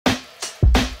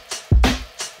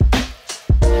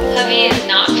Hubby is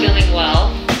not feeling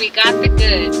well. We got the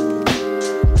goods.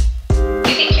 Do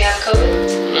you think you have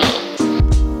COVID?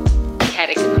 No.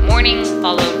 Headache in the morning,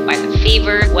 followed by the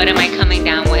fever. What am I coming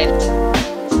down with?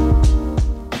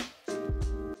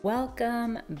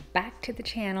 Welcome back to the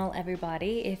channel,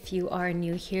 everybody. If you are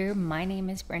new here, my name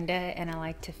is Brenda and I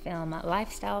like to film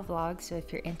lifestyle vlogs. So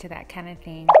if you're into that kind of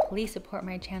thing, please support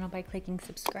my channel by clicking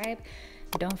subscribe.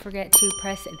 Don't forget to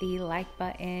press the like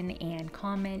button and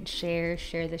comment, share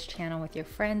this channel with your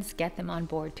friends, get them on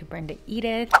board to Brenda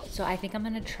Edith. So I think I'm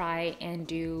gonna try and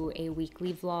do a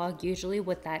weekly vlog. Usually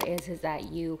what that is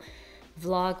that you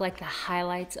vlog like the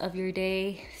highlights of your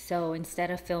day. So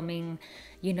instead of filming,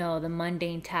 you know, the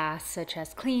mundane tasks such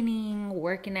as cleaning,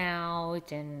 working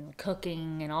out, and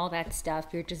cooking and all that stuff,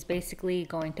 you're just basically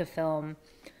going to film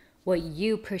what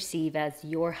you perceive as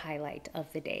your highlight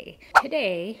of the day.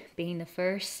 Today, being the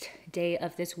first day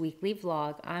of this weekly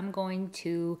vlog, I'm going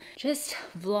to just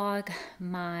vlog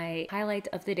my highlight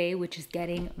of the day, which is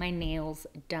getting my nails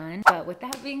done. But with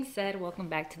that being said, welcome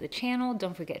back to the channel.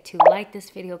 Don't forget to like this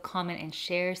video, comment and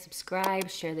share, subscribe,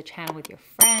 share the channel with your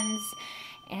friends,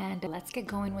 and let's get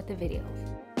going with the video.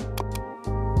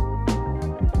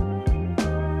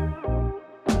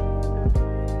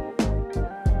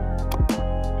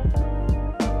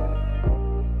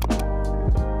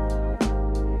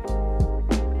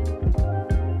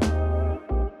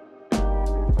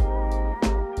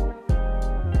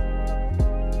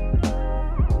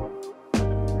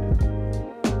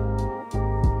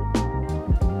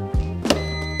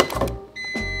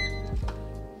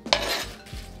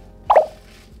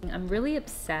 I'm really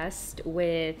obsessed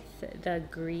with the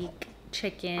Greek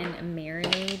chicken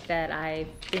marinade that I've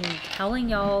been telling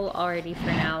y'all already for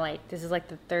now. Like, this is like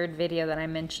the third video that I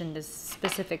mentioned this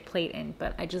specific plate in,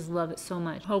 but I just love it so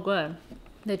much. So good.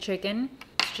 The chicken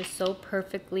is just so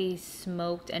perfectly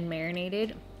smoked and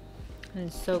marinated, and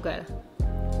it's so good.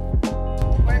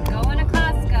 We're going to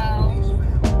Costco.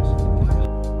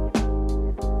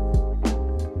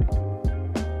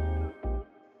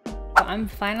 I'm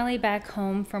finally back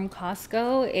home from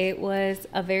Costco. It was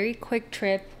a very quick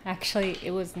trip. Actually,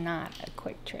 it was not a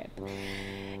quick trip.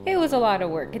 It was a lot of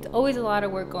work. It's always a lot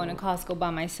of work going to Costco by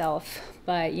myself,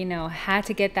 but you know, had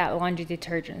to get that laundry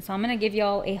detergent. So I'm gonna give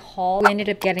y'all a haul. We ended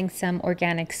up getting some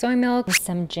organic soy milk,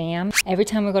 some jam. Every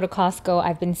time we go to Costco,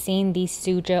 I've been seeing these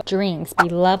suja drinks. We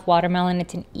love watermelon.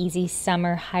 It's an easy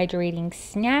summer hydrating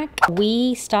snack.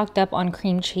 We stocked up on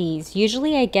cream cheese.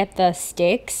 Usually I get the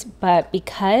sticks, but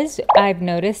because I've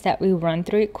noticed that we run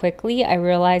through it quickly, I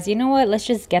realized, you know what, let's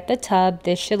just get the tub.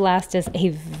 This should last us a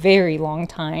very long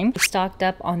time. We stocked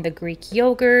up on the Greek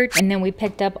yogurt, and then we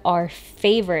picked up our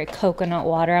favorite coconut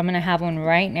water. I'm gonna have one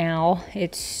right now.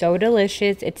 It's so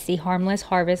delicious. It's the Harmless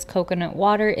Harvest coconut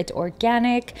water. It's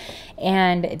organic,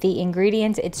 and the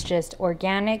ingredients, it's just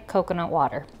organic coconut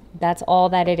water. That's all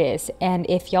that it is. And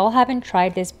if y'all haven't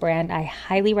tried this brand, I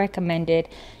highly recommend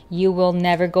it. You will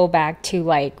never go back to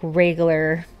like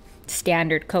regular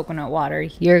standard coconut water.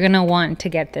 You're gonna want to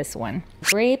get this one.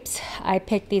 Grapes, I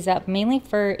picked these up mainly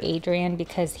for Adrian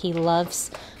because he loves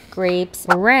grapes.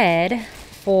 Bread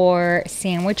for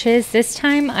sandwiches. This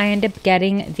time I end up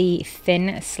getting the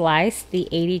thin slice, the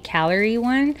 80-calorie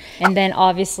one. And then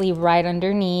obviously right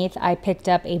underneath, I picked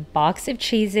up a box of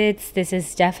Cheez-Its. This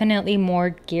is definitely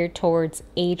more geared towards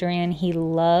Adrian. He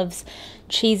loves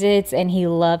Cheez-Its and he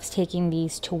loves taking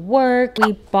these to work.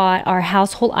 We bought our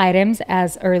household items.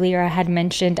 As earlier I had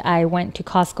mentioned, I went to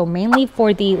Costco mainly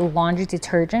for the laundry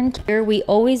detergent. Here we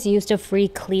always used a free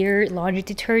clear laundry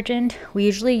detergent. We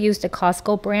usually used a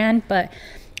Costco brand, but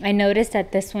I noticed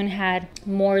that this one had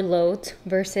more loads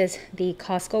versus the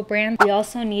Costco brand. We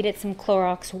also needed some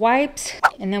Clorox wipes,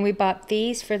 and then we bought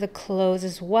these for the clothes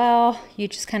as well. You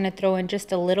just kind of throw in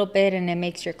just a little bit and it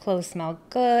makes your clothes smell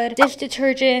good. Dish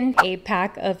detergent, a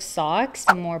pack of socks,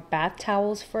 some more bath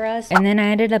towels for us, and then I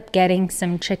ended up getting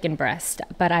some chicken breast,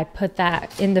 but I put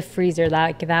that in the freezer.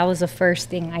 That was the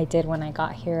first thing I did when I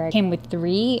got here. I came with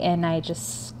 3 and I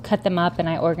just cut them up and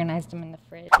I organized them in the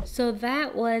fridge. So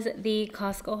that was the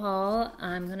Costco haul.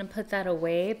 I'm gonna put that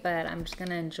away, but I'm just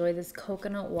gonna enjoy this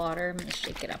coconut water. I'm gonna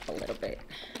shake it up a little bit.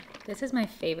 This is my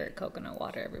favorite coconut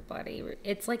water, everybody.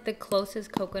 It's like the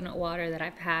closest coconut water that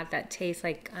I've had that tastes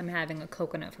like I'm having a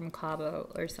coconut from Cabo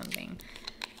or something.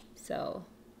 So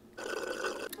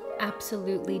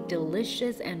absolutely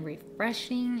delicious and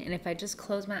refreshing. And if I just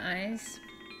close my eyes,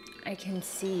 I can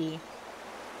see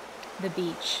the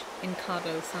beach in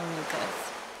Cabo San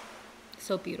Lucas.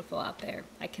 So beautiful out there.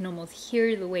 I can almost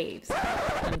hear the waves.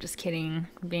 I'm just kidding,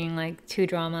 being like too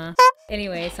drama.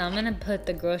 Anyway, so I'm gonna put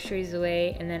the groceries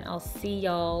away and then I'll see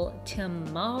y'all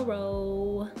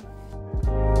tomorrow.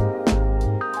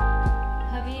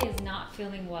 is not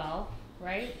feeling well,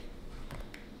 right?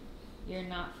 You're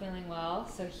not feeling well,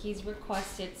 so he's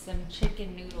requested some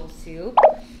chicken noodle soup,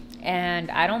 and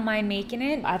I don't mind making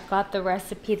it. I've got the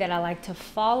recipe that I like to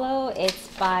follow. It's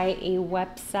by a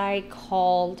website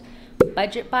called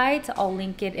Budget Bites. I'll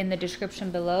link it in the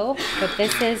description below, but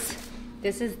this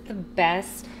is the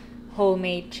best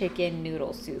homemade chicken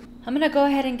noodle soup. I'm gonna go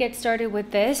ahead and get started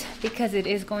with this because it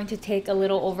is going to take a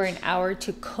little over an hour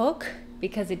to cook,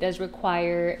 because it does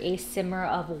require a simmer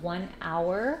of 1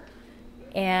 hour.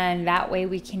 And that way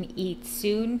we can eat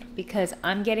soon, because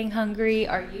I'm getting hungry.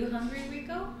 Are you hungry,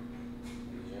 Rico?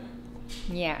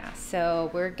 Yeah, so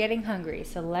we're getting hungry.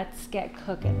 So let's get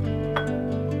cooking.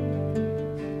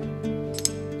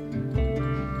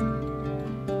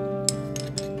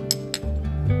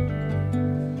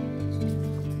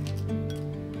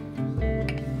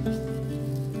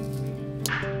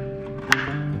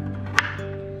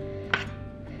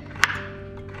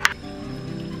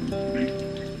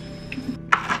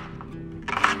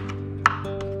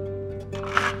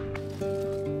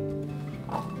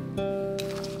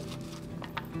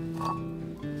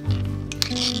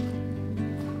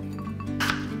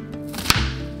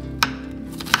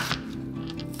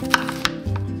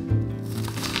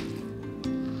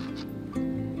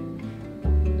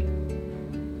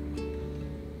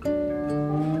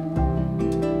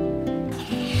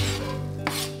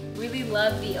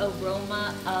 Love the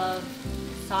aroma of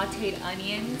sauteed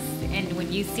onions, and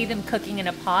when you see them cooking in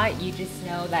a pot, you just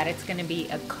know that it's going to be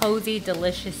a cozy,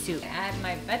 delicious soup. Add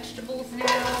my vegetables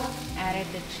now. Added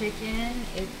the chicken.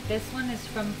 This one is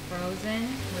from frozen,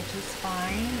 which is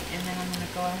fine, and then I'm going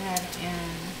to go ahead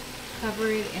and cover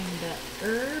it in the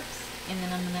herbs, and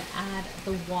then I'm going to add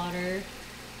the water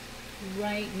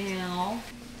right now.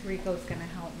 Rico's going to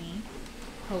help me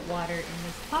put water in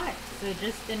this pot, so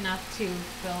just enough to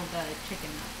fill the chicken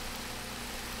up.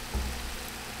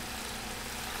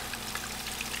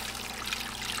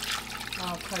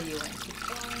 I'll tell you when. Keep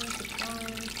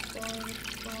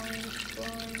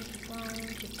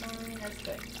going. That's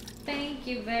good. Thank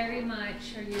you very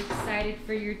much. Are you excited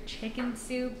for your chicken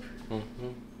soup? Mm-hmm.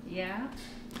 Yeah?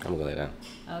 I'm gonna lay down.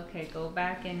 Okay, go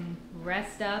back and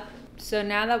rest up. So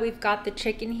now that we've got the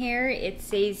chicken here, it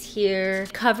says here,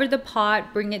 cover the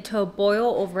pot, bring it to a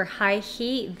boil over high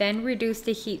heat, then reduce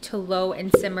the heat to low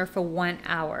and simmer for 1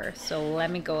 hour. So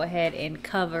let me go ahead and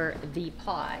cover the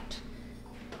pot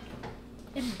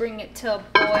and bring it to a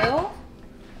boil.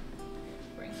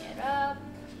 Bring it up.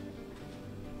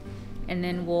 And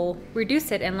then we'll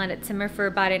reduce it and let it simmer for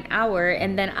about an hour.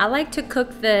 And then I like to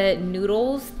cook the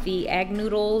noodles, the egg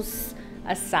noodles,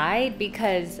 aside,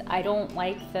 because I don't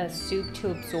like the soup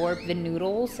to absorb the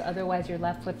noodles. Otherwise you're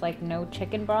left with like no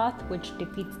chicken broth, which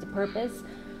defeats the purpose.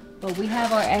 But we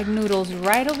have our egg noodles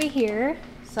right over here.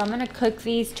 So I'm gonna cook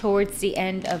these towards the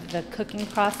end of the cooking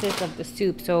process of the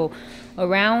soup. So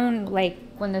around like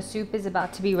when the soup is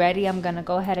about to be ready, I'm gonna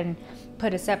go ahead and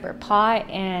put a separate pot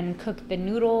and cook the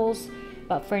noodles.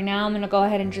 But for now, I'm gonna go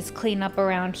ahead and just clean up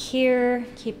around here,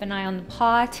 keep an eye on the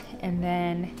pot, and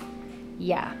then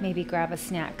yeah, maybe grab a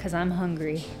snack because I'm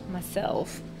hungry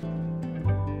myself.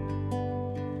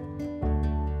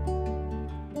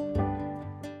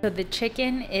 So the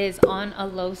chicken is on a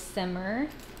low simmer,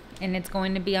 and it's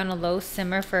going to be on a low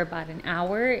simmer for about an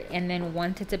hour. And then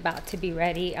once it's about to be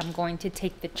ready, I'm going to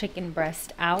take the chicken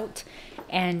breast out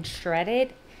and shred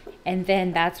it. And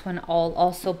then that's when I'll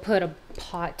also put a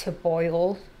pot to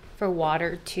boil for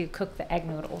water to cook the egg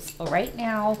noodles. But right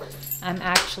now, I'm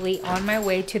actually on my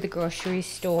way to the grocery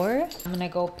store. I'm gonna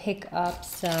go pick up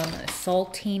some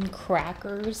saltine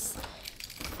crackers.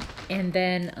 And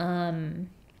then I'm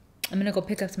gonna go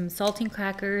pick up some saltine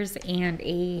crackers and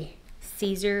a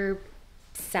Caesar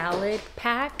salad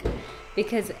pack,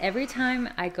 because every time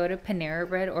I go to Panera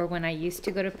Bread, or when I used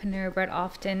to go to Panera Bread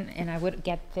often, and I would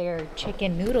get their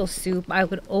chicken noodle soup, I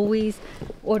would always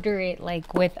order it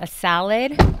like with a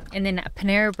salad. And then at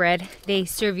Panera Bread, they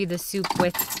serve you the soup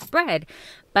with bread.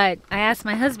 But I asked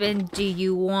my husband, do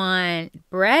you want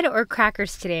bread or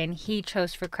crackers today? And he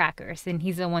chose for crackers, and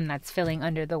he's the one that's feeling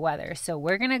under the weather. So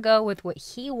we're gonna go with what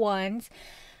he wants.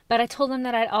 But I told him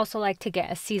that I'd also like to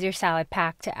get a Caesar salad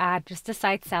pack to add just a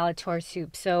side salad to our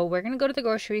soup. So we're going to go to the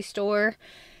grocery store.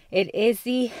 It is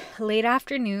the late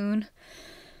afternoon.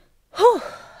 Whew.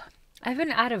 I've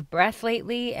been out of breath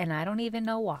lately, and I don't even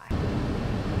know why.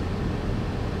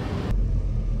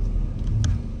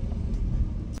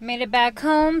 Made it back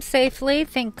home safely,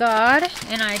 thank God.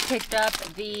 And I picked up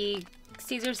the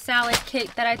Caesar salad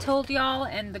kit that I told y'all,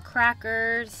 and the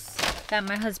crackers that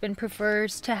my husband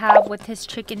prefers to have with his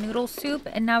chicken noodle soup.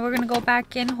 And now we're gonna go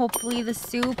back in. Hopefully the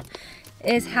soup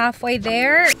is halfway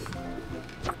there.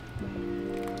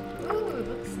 Ooh, it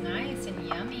looks nice and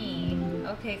yummy.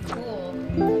 Okay, cool.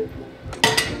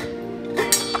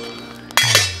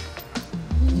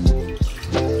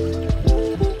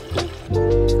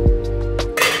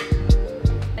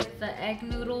 The egg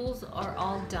noodles are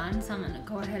all done, so I'm gonna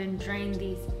go ahead and drain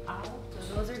these out.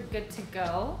 So those are good to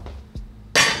go.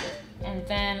 And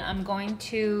then I'm going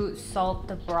to salt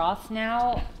the broth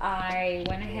now. I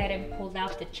went ahead and pulled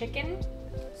out the chicken.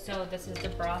 So this is the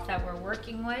broth that we're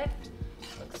working with.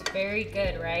 Looks very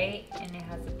good, right? And it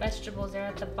has the vegetables there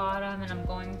at the bottom. And I'm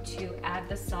going to add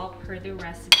the salt per the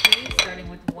recipe, starting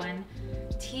with 1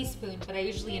 teaspoon, but I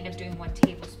usually end up doing 1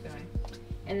 tablespoon.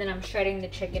 And then I'm shredding the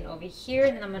chicken over here,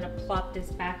 and then I'm gonna plop this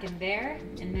back in there,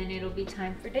 and then it'll be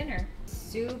time for dinner.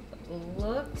 Soup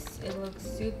looks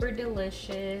super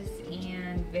delicious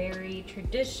and very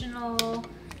traditional.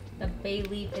 The bay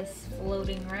leaf is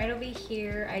floating right over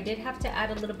here. I did have to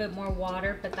add a little bit more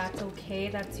water, but that's okay.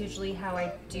 That's usually how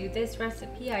I do this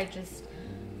recipe. I just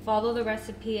follow the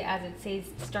recipe as it says.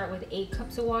 Start with 8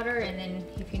 cups of water, and then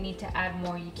if you need to add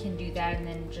more, you can do that, and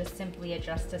then just simply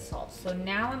adjust the salt. So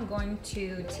now I'm going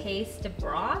to taste the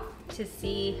broth to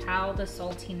see how the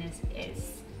saltiness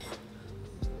is.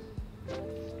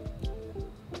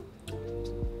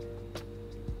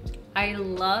 I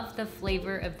love the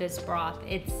flavor of this broth.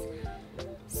 It's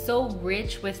so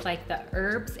rich with like the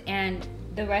herbs, and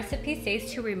the recipe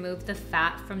says to remove the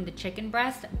fat from the chicken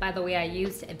breast. By the way, I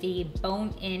used the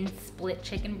bone-in split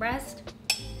chicken breast,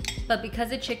 but because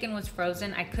the chicken was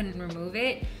frozen, I couldn't remove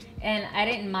it. And I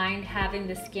didn't mind having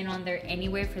the skin on there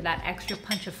anyway for that extra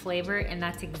punch of flavor, and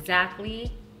that's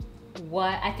exactly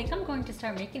what I think I'm going to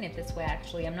start making it this way.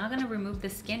 Actually, I'm not going to remove the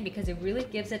skin because it really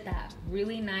gives it that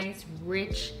really nice,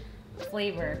 rich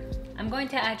flavor. I'm going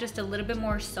to add just a little bit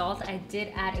more salt. I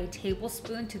did add a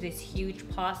tablespoon to this huge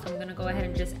pot, so I'm gonna go ahead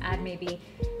and just add maybe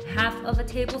half of a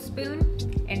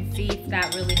tablespoon and see if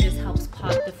that really just helps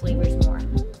pop the flavors more.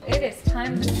 It is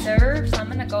time to serve, so I'm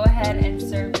gonna go ahead and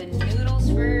serve the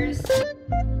noodles first.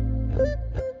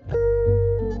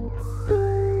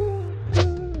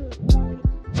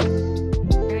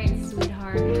 Alright,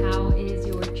 sweetheart, how is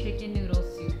your chicken noodle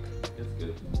soup? It's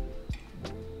good.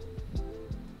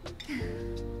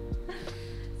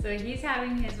 So he's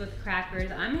having his with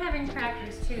crackers. I'm having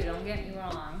crackers too, don't get me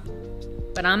wrong.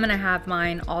 But I'm gonna have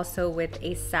mine also with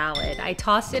a salad. I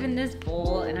tossed it in this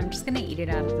bowl and I'm just gonna eat it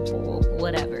out of the bowl,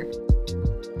 whatever.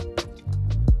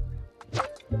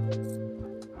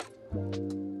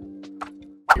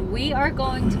 We are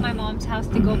going to my mom's house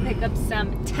to go pick up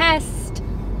some tests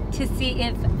to see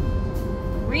if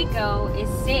Rico is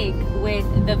sick with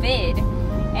the vid.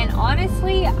 And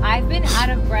honestly, I've been out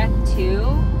of breath too.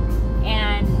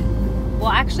 And well,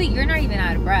 actually, you're not even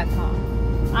out of breath, huh?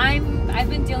 I've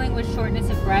been dealing with shortness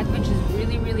of breath, which is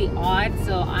really, really odd.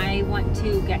 So I want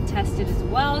to get tested as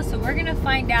well. So we're gonna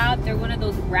find out. They're one of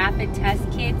those rapid test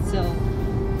kits. So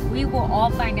we will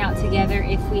all find out together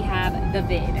if we have the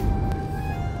vid.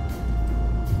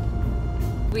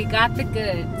 We got the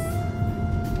goods.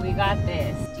 We got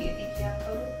this. Do you think you have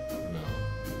COVID? No.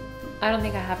 I don't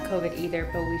think I have COVID either,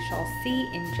 but we shall see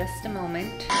in just a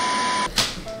moment.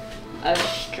 A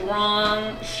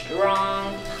strong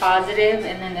positive,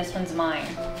 and then this one's mine.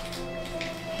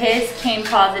 His came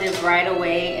positive right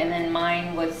away, and then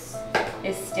mine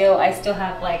I still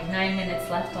have like 9 minutes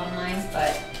left on mine,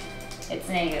 but it's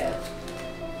negative.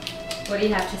 What do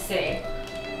you have to say?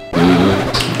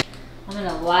 I'm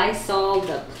gonna Lysol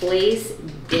the place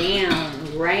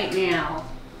down right now.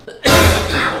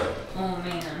 Oh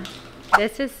man.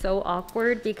 This is so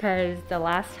awkward because the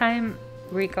last time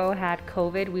Rico had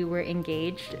COVID, we were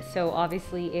engaged. So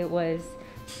obviously it was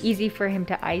easy for him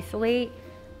to isolate.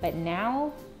 But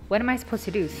now, what am I supposed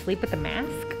to do? Sleep with a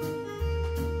mask?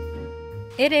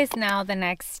 It is now the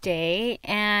next day,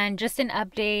 and just an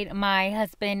update, my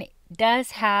husband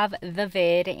does have the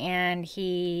vid and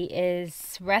he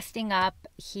is resting up.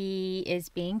 He is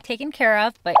being taken care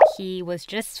of, but he was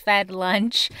just fed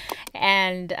lunch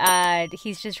and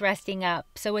he's just resting up.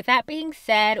 So with that being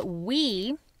said,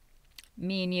 me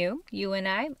and you and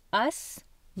I,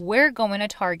 we're going to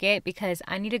Target because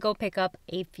I need to go pick up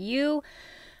a few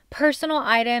personal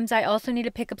items. I also need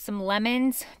to pick up some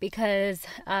lemons because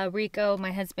Rico,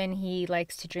 my husband, he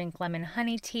likes to drink lemon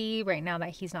honey tea right now that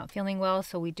he's not feeling well.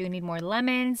 So we do need more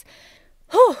lemons.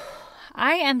 Whew.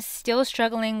 I am still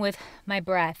struggling with my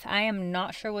breath. I am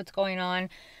not sure what's going on,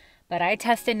 but I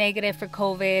tested negative for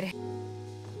COVID.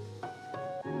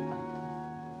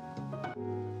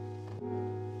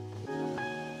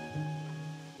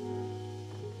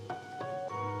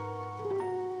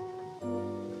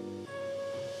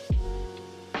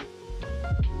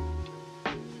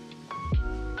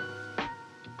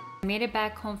 made it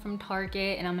back home from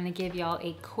Target and I'm gonna give y'all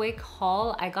a quick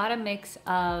haul. I got a mix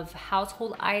of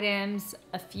household items,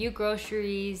 a few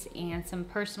groceries, and some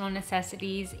personal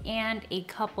necessities, and a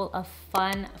couple of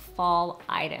fun fall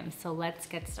items. So let's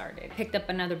get started. Picked up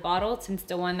another bottle since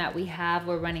the one that we have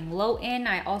we're running low in.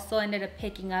 I also ended up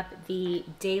picking up the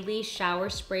daily shower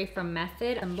spray from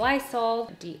Method, some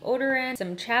Lysol, deodorant,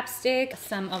 some chapstick,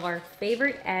 some of our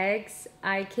favorite eggs.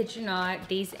 I kid you not,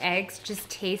 these eggs just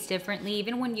taste differently.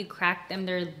 Even when you crack them,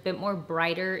 they're a bit more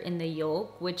brighter in the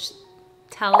yolk, which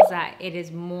tells that it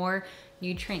is more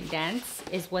nutrient dense,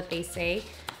 is what they say.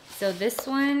 So this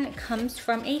one comes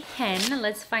from a hen.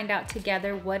 Let's find out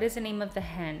together what is the name of the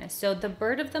hen. So the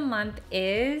bird of the month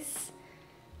is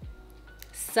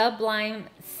Sublime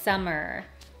Summer.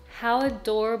 How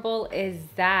adorable is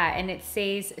that? And it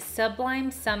says,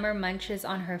 Sublime Summer munches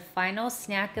on her final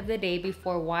snack of the day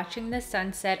before watching the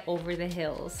sunset over the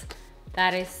hills.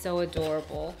 That is so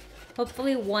adorable.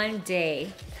 Hopefully one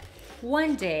day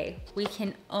we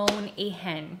can own a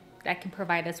hen that can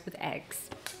provide us with eggs.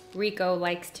 Rico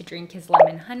likes to drink his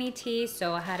lemon honey tea,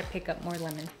 so I had to pick up more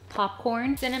lemon.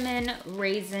 Popcorn, cinnamon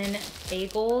raisin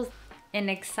bagels, an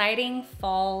exciting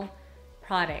fall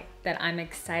product that I'm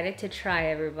excited to try,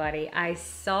 everybody. I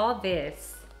saw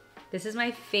this. This is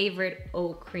my favorite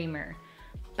oat creamer,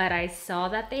 but I saw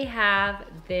that they have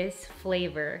this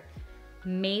flavor,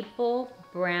 maple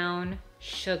brown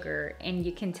sugar, and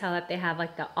you can tell that they have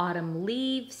like the autumn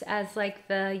leaves as like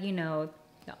the, you know,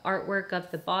 the artwork of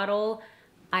the bottle.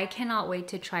 I cannot wait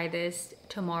to try this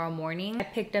tomorrow morning. I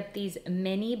picked up these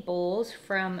mini bowls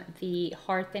from the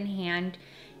Hearth and Hand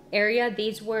area.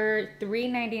 These were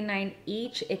 $3.99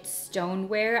 each. It's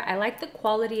stoneware. I like the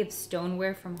quality of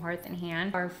stoneware from Hearth and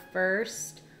Hand. Our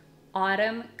first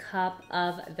autumn cup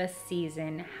of the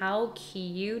season. How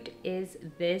cute is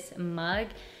this mug?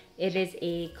 It is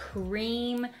a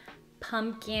cream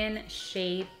pumpkin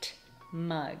shaped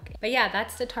mug. But yeah,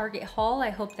 that's the Target haul.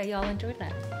 I hope that y'all enjoyed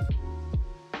that.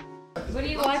 What are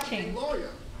you watching?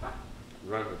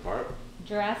 Jurassic Park.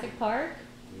 Jurassic Park?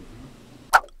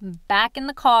 Back in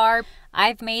the car.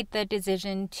 I've made the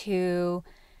decision to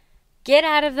get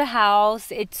out of the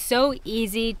house. It's so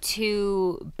easy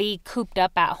to be cooped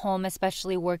up at home,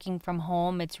 especially working from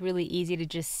home. It's really easy to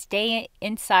just stay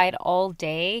inside all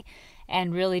day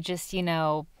and really just, you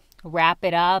know, wrap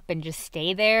it up and just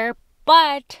stay there.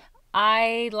 But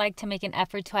I like to make an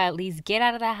effort to at least get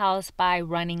out of the house by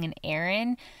running an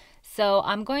errand. So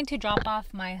I'm going to drop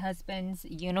off my husband's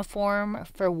uniform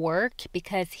for work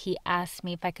because he asked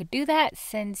me if I could do that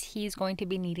since he's going to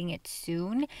be needing it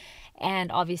soon.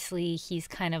 And obviously he's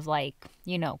kind of like,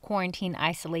 you know, quarantine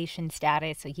isolation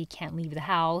status, so he can't leave the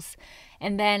house.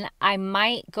 And then I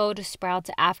might go to Sprouts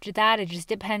after that. It just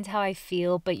depends how I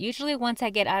feel. But usually once I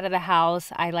get out of the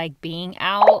house, I like being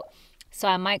out. So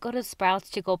I might go to Sprouts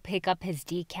to go pick up his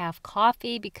decaf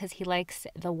coffee because he likes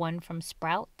the one from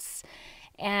Sprouts.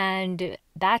 And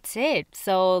that's it.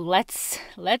 So let's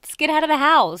get out of the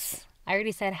house. I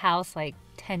already said house like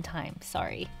 10 times,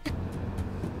 sorry.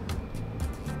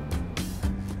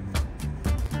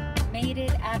 Made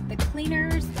it at the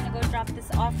cleaners. Gonna go drop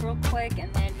this off real quick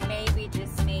and then maybe,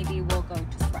 just maybe, we'll go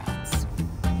to Sprouts.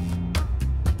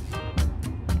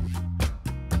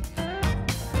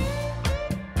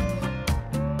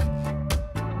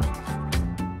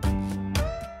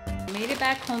 Made it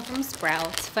back home from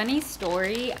Sprouts. Funny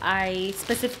story, I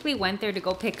specifically went there to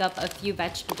go pick up a few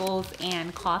vegetables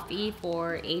and coffee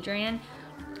for Adrian.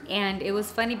 And it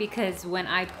was funny because when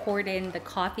I poured in the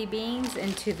coffee beans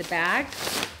into the bag,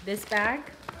 this bag,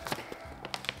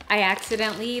 I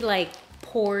accidentally like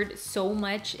poured so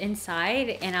much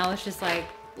inside and I was just like,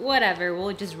 whatever,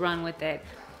 we'll just run with it.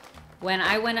 When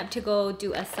I went up to go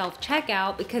do a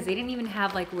self-checkout, because they didn't even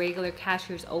have like regular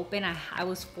cashiers open, I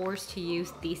was forced to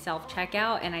use the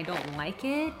self-checkout, and I don't like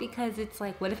it because it's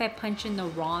like, what if I punch in the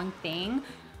wrong thing?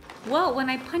 Well,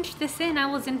 when I punched this in, I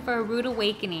was in for a rude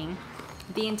awakening.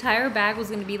 The entire bag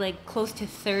was gonna be like close to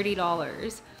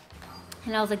 $30.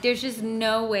 And I was like, there's just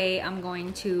no way I'm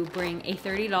going to bring a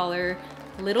 $30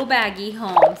 little baggie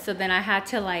home. So then I had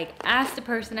to like ask the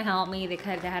person to help me. They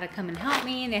had to come and help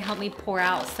me, and they helped me pour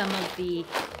out some of the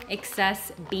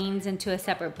excess beans into a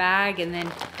separate bag. And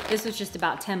then this was just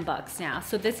about 10 bucks now.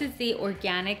 So this is the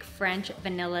organic French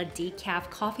vanilla decaf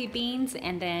coffee beans,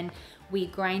 and then we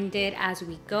grind it as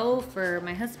we go for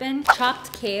my husband.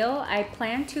 Chopped kale, I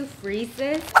plan to freeze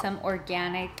this. Some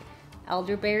organic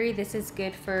elderberry. This is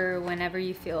good for whenever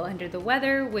you feel under the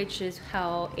weather, which is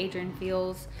how Adrian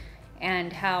feels.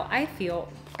 and how I feel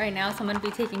right now. So I'm gonna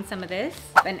be taking some of this,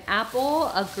 an apple,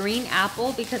 a green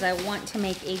apple, because I want to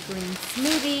make a green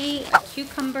smoothie, a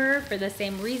cucumber for the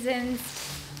same reasons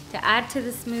to add to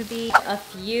the smoothie, a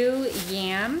few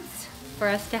yams for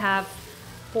us to have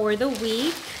for the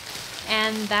week,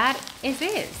 and that is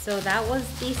it. So that was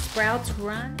the Sprouts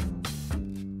run.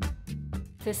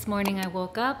 This morning I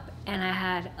woke up and I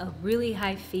had a really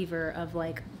high fever of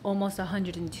like almost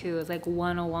 102. It was like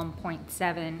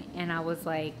 101.7, and I was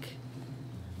like,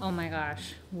 oh my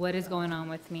gosh, what is going on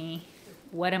with me?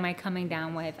 What am I coming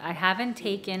down with? I haven't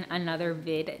taken another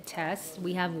vid test.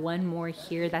 We have one more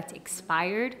here that's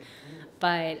expired,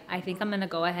 but I think I'm gonna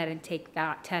go ahead and take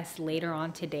that test later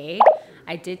on today.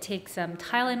 I did take some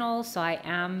Tylenol, so I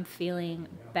am feeling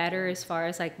better as far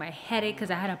as like my headache,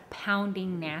 because I had a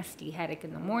pounding, nasty headache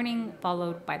in the morning,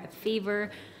 followed by the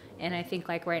fever. And I think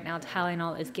like right now,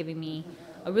 Tylenol is giving me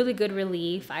a really good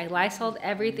relief. I Lysoled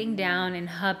everything down, and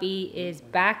hubby is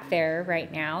back there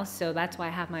right now, so that's why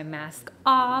I have my mask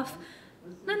off.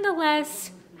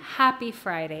 Nonetheless, happy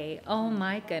Friday. Oh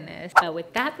my goodness. But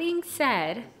with that being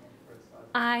said,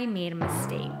 I made a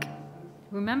mistake.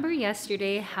 Remember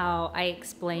yesterday how I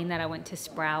explained that I went to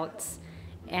Sprouts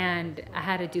and I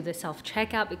had to do the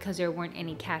self-checkout because there weren't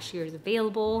any cashiers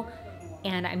available,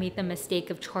 and I made the mistake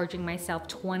of charging myself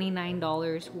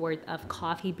 $29 worth of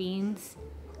coffee beans?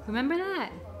 Remember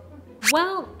that?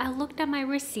 Well, I looked at my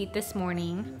receipt this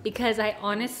morning because I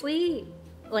honestly,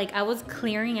 like, I was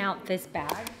clearing out this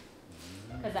bag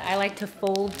because I like to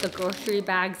fold the grocery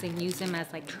bags and use them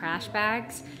as like trash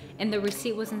bags, and the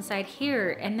receipt was inside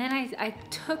here. And then I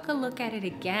took a look at it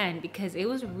again because it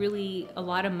was really a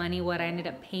lot of money what I ended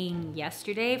up paying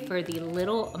yesterday for the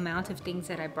little amount of things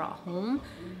that I brought home.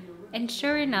 And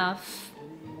sure enough,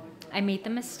 I made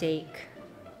the mistake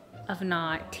of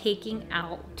not taking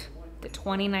out the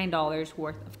 $29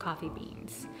 worth of coffee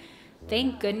beans.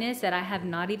 Thank goodness that I have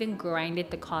not even grinded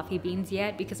the coffee beans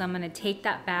yet, because I'm gonna take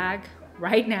that bag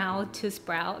right now to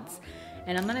Sprouts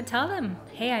and I'm gonna tell them,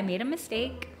 hey, I made a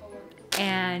mistake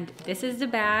and this is the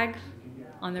bag.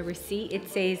 On the receipt it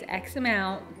says X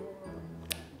amount,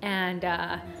 and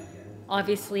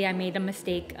obviously I made a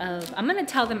mistake of, I'm gonna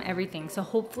tell them everything, so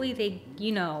hopefully they,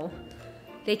 you know,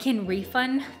 they can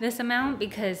refund this amount,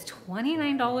 because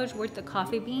 $29 worth of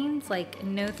coffee beans, like,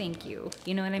 no thank you.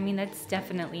 You know what I mean? That's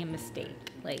definitely a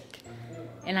mistake, like,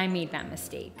 and I made that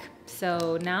mistake.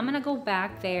 So now I'm gonna go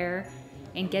back there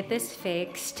and get this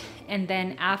fixed, and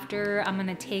then after I'm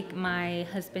gonna take my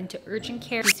husband to urgent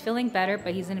care. He's feeling better,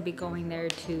 but he's gonna be going there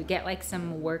to get like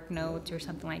some work notes or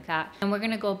something like that. And we're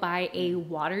gonna go buy a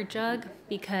water jug,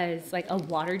 because like a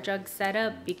water jug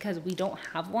setup, because we don't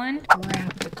have one. We're gonna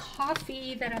have the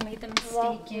coffee that I made the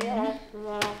mistake in.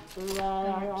 Our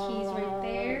keys right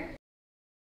there.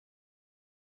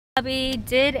 Hubby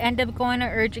did end up going to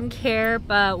urgent care,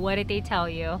 but what did they tell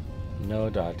you? No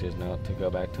doctor's note to go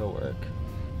back to work.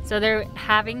 So they're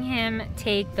having him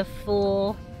take the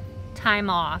full time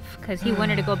off because he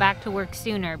wanted to go back to work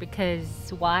sooner.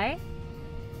 Because why?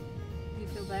 You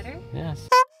feel better? Yes.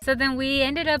 So then we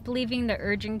ended up leaving the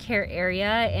urgent care area,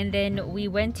 and then we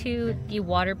went to the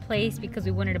water place because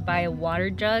we wanted to buy a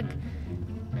water jug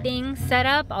thing set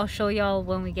up. I'll show y'all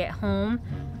when we get home.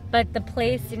 But the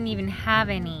place didn't even have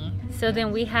any. So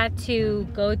then we had to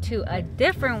go to a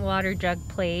different water jug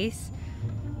place,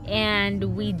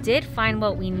 and we did find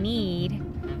what we need,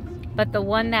 but the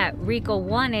one that Rico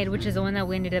wanted, which is the one that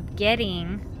we ended up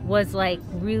getting, was like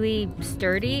really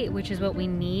sturdy, which is what we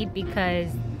need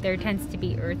because there tends to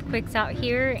be earthquakes out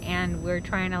here, and we're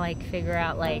trying to like figure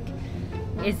out like,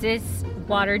 is this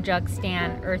water jug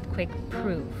stand earthquake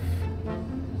proof?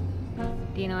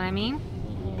 Do you know what I mean?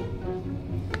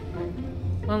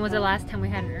 When was the last time we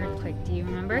had an earthquake? Do you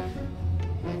remember?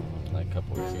 Like a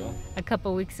couple weeks ago. A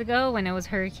couple weeks ago when it was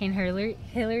Hurricane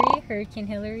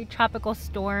Hillary, tropical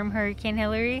storm Hurricane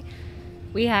Hillary,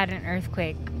 we had an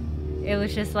earthquake. It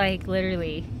was just like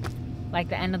literally like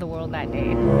the end of the world that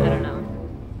day. I don't know.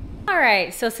 All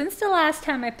right, so since the last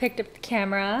time I picked up the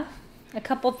camera, a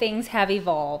couple things have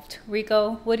evolved.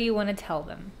 Rico, what do you want to tell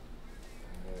them?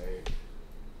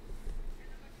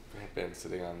 I've been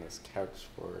sitting on this couch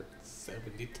for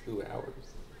 72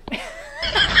 hours.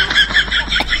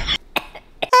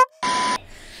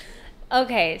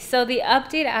 Okay, so the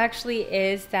update actually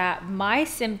is that my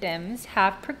symptoms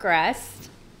have progressed,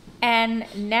 and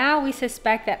now we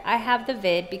suspect that I have the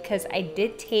vid because I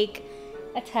did take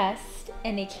a test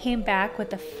and it came back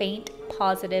with a faint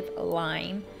positive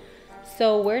line.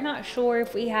 So we're not sure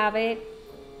if we have it.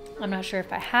 I'm not sure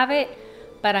if I have it,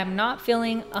 but I'm not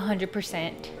feeling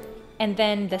 100%. And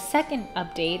then the second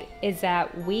update is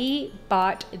that we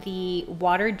bought the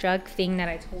water jug thing that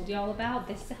I told you all about.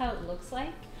 This is how it looks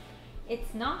like.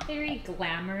 It's not very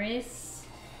glamorous.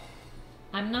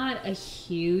 I'm not a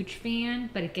huge fan,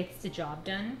 but it gets the job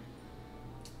done.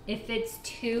 It fits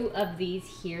 2 of these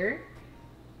here.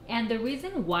 And the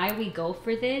reason why we go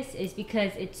for this is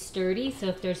because it's sturdy, so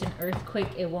if there's an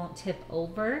earthquake, it won't tip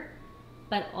over.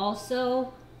 But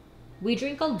also, we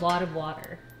drink a lot of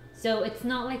water. So it's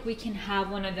not like we can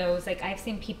have one of those, like I've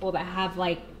seen people that have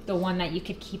like the one that you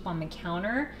could keep on the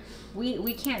counter.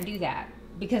 We can't do that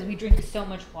because we drink so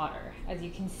much water. As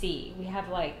you can see, we have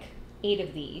like 8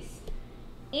 of these.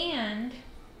 And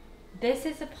this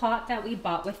is a pot that we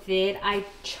bought with it. I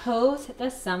chose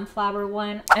the sunflower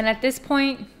one. And at this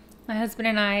point, my husband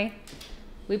and I,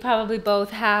 we probably both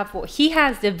have, well, he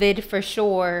has the vid for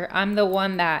sure. I'm the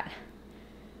one that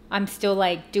I'm still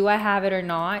like, do I have it or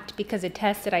not? Because a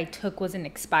test that I took was an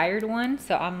expired one.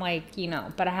 So I'm like, you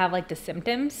know, but I have like the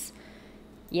symptoms.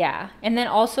 Yeah. And then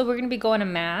also we're going to be going to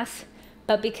mass.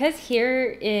 But because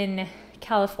here in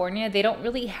California, they don't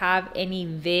really have any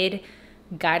vid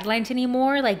guidelines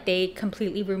anymore. Like they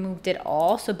completely removed it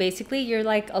all. So basically you're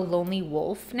like a lonely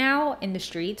wolf now in the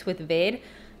streets with vid.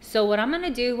 So what I'm going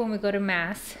to do when we go to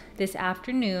mass this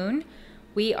afternoon,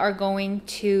 we are going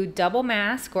to double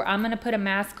mask, or I'm going to put a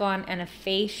mask on and a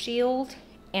face shield,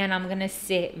 and I'm going to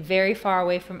sit very far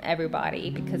away from everybody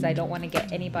because I don't want to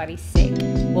get anybody sick.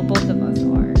 Well, both of us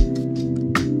are.